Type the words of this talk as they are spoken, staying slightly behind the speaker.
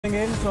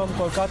In from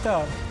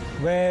Kolkata,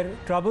 where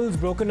troubles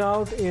broken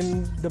out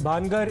in the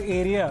Bhangar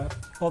area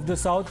of the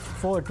South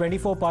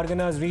 24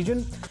 Parganas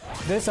region.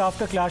 This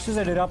after clashes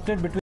had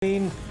erupted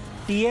between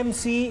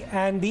TMC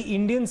and the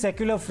Indian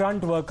Secular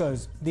Front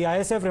workers. The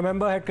ISF,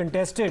 remember, had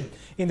contested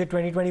in the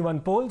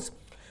 2021 polls.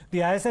 The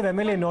ISF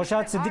MLA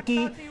Nausad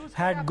Siddiqui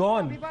had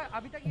gone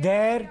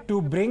there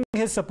to bring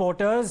his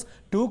supporters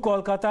to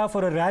Kolkata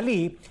for a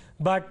rally,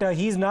 but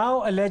he's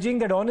now alleging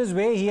that on his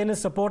way he and his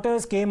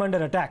supporters came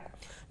under attack.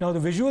 Now the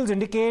visuals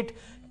indicate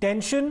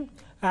tension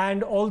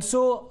and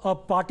also a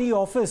party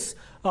office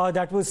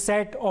that was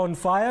set on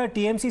fire.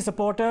 TMC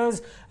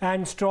supporters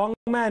and strongman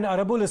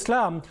Arabul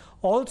Islam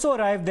also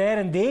arrived there,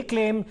 and they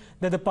claim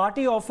that the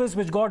party office,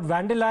 which got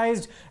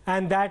vandalized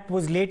and that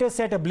was later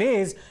set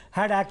ablaze,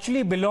 had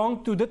actually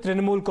belonged to the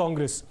Trinamool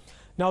Congress.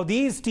 Now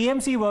these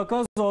TMC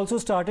workers also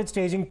started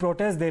staging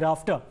protests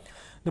thereafter.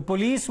 The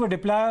police were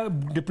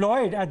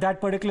deployed at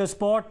that particular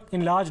spot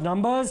in large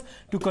numbers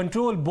to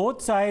control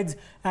both sides,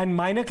 and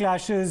minor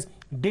clashes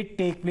did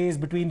take place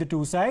between the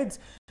two sides.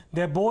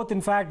 They're both,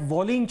 in fact,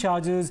 volleying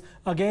charges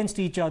against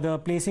each other,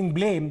 placing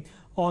blame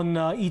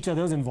on each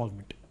other's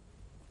involvement.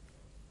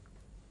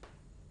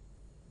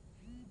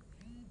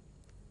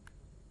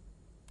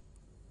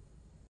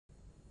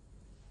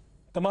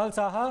 Tamal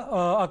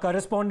Saha, a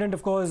correspondent,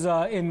 of course,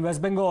 in West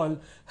Bengal,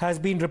 has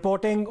been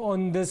reporting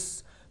on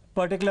this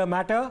particular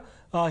matter.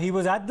 He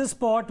was at the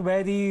spot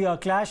where the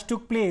clash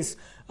took place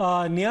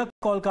near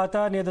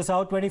Kolkata, near the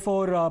South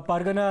 24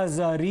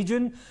 Parganas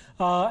region,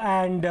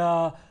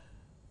 and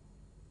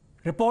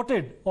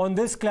reported on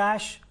this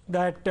clash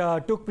that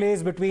took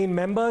place between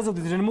members of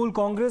the Trinamool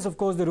Congress, of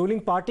course the ruling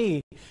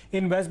party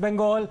in West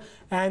Bengal,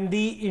 and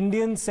the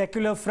Indian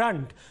Secular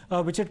Front,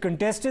 which had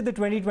contested the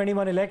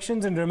 2021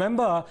 elections. And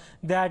remember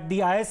that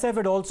the ISF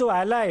had also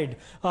allied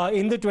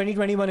in the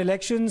 2021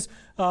 elections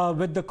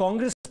with the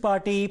Congress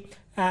party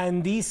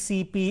and the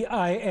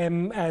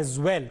CPIM as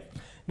well.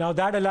 Now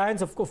that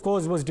alliance of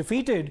course was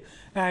defeated,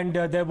 and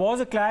there was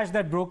a clash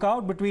that broke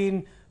out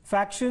between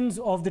factions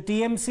of the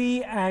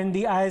TMC and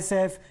the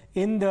ISF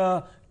in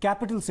the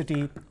capital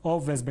city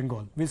of West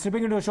Bengal. We're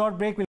slipping into a short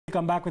break. We'll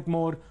come back with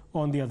more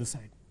on the other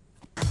side.